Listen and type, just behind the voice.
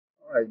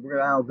All right, we're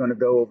now going to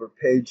go over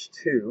page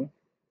 2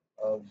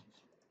 of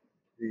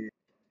the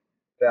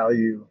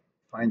value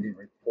finding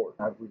report.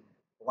 Now, we've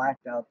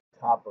blacked out the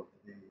top of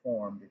the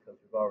form because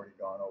we've already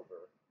gone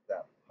over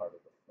that part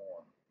of the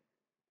form.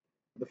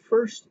 The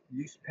first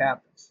USPAP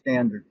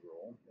standard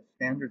rule is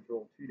Standard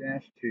Rule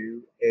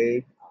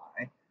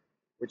 2-2AI,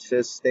 which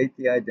says state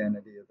the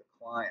identity of the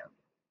client.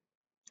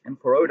 And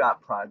for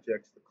ODOT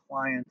projects, the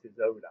client is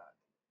ODOT.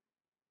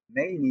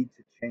 May need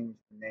to change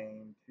the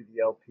name to the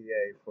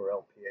LPA for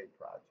LPA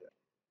projects.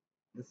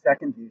 The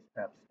second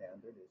USPAP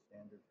standard is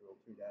Standard Rule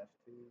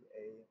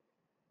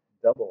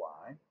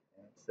 2-2AI,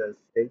 and it says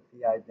state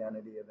the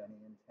identity of any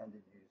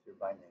intended user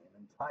by name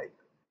and type.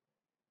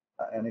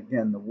 And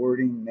again, the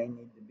wording may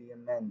need to be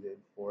amended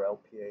for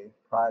LPA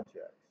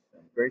projects.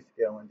 And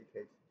grayscale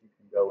indicates that you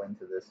can go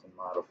into this and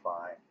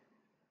modify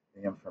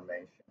the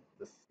information.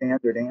 The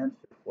standard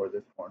answer for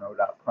this for an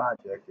ODOT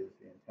project is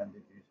the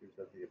intended users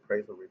of the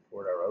appraisal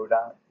report are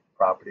ODOT,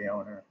 property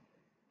owner,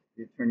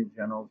 the Attorney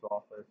General's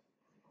office,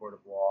 Court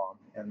of Law,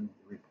 and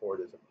the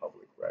report is a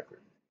public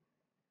record.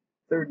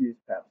 Third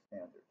USPAP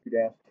standard,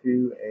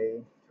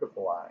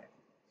 2-2AI,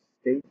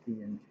 state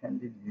the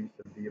intended use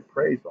of the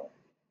appraisal.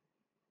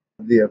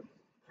 The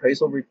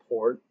appraisal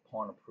report,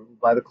 upon approval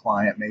by the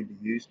client, may be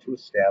used to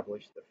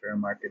establish the fair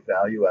market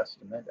value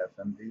estimate,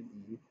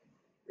 FMVE.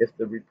 If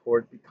the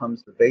report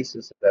becomes the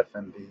basis of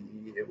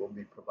FMVE, it will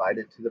be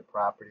provided to the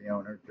property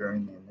owner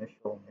during the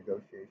initial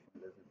negotiation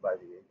visit by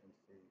the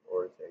agency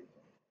or its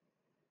agent.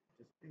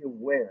 Just be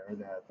aware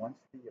that once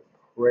the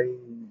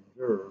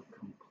appraiser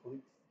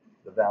completes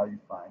the value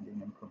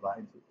finding and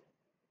provides it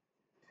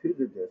to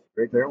the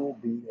district, there will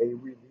be a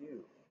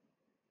review.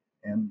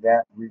 And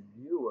that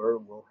reviewer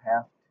will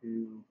have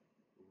to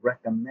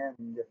recommend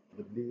the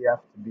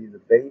VF to be the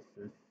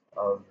basis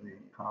of the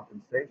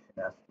compensation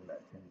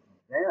estimate. And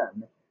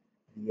then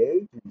the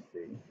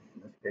agency,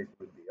 in this case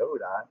would be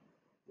ODOT,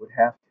 would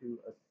have to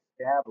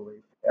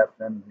establish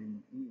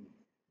FMVE.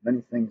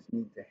 Many things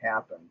need to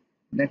happen.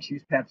 Next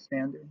USPAP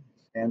standard,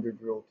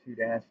 Standard Rule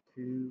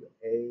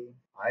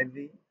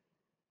 2-2AIV.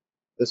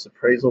 This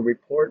appraisal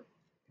report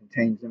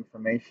contains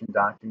information,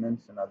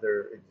 documents, and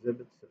other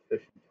exhibits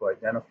sufficient to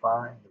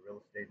identify the real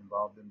estate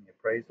involved in the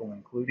appraisal,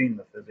 including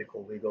the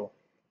physical, legal,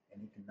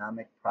 and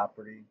economic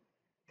property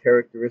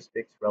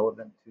characteristics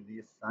relevant to the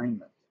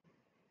assignment.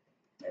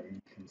 And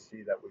you can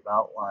see that we've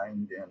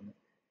outlined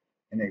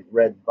in a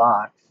red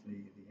box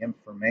the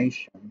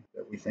information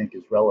that we think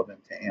is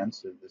relevant to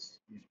answer this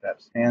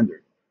USPAP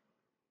standard.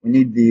 We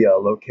need the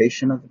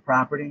location of the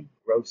property,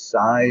 gross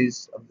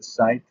size of the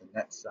site, the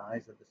net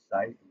size of the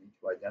site. We need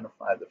to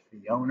identify the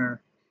fee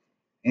owner,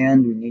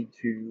 and we need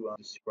to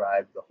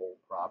describe the whole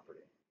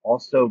property.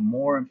 Also,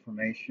 more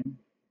information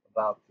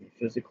about the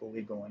physical,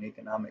 legal, and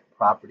economic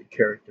property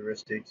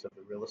characteristics of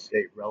the real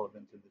estate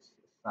relevant to this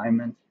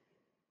assignment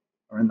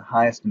are in the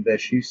highest and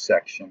best use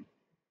section.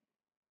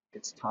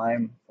 It's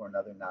time for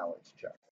another knowledge check.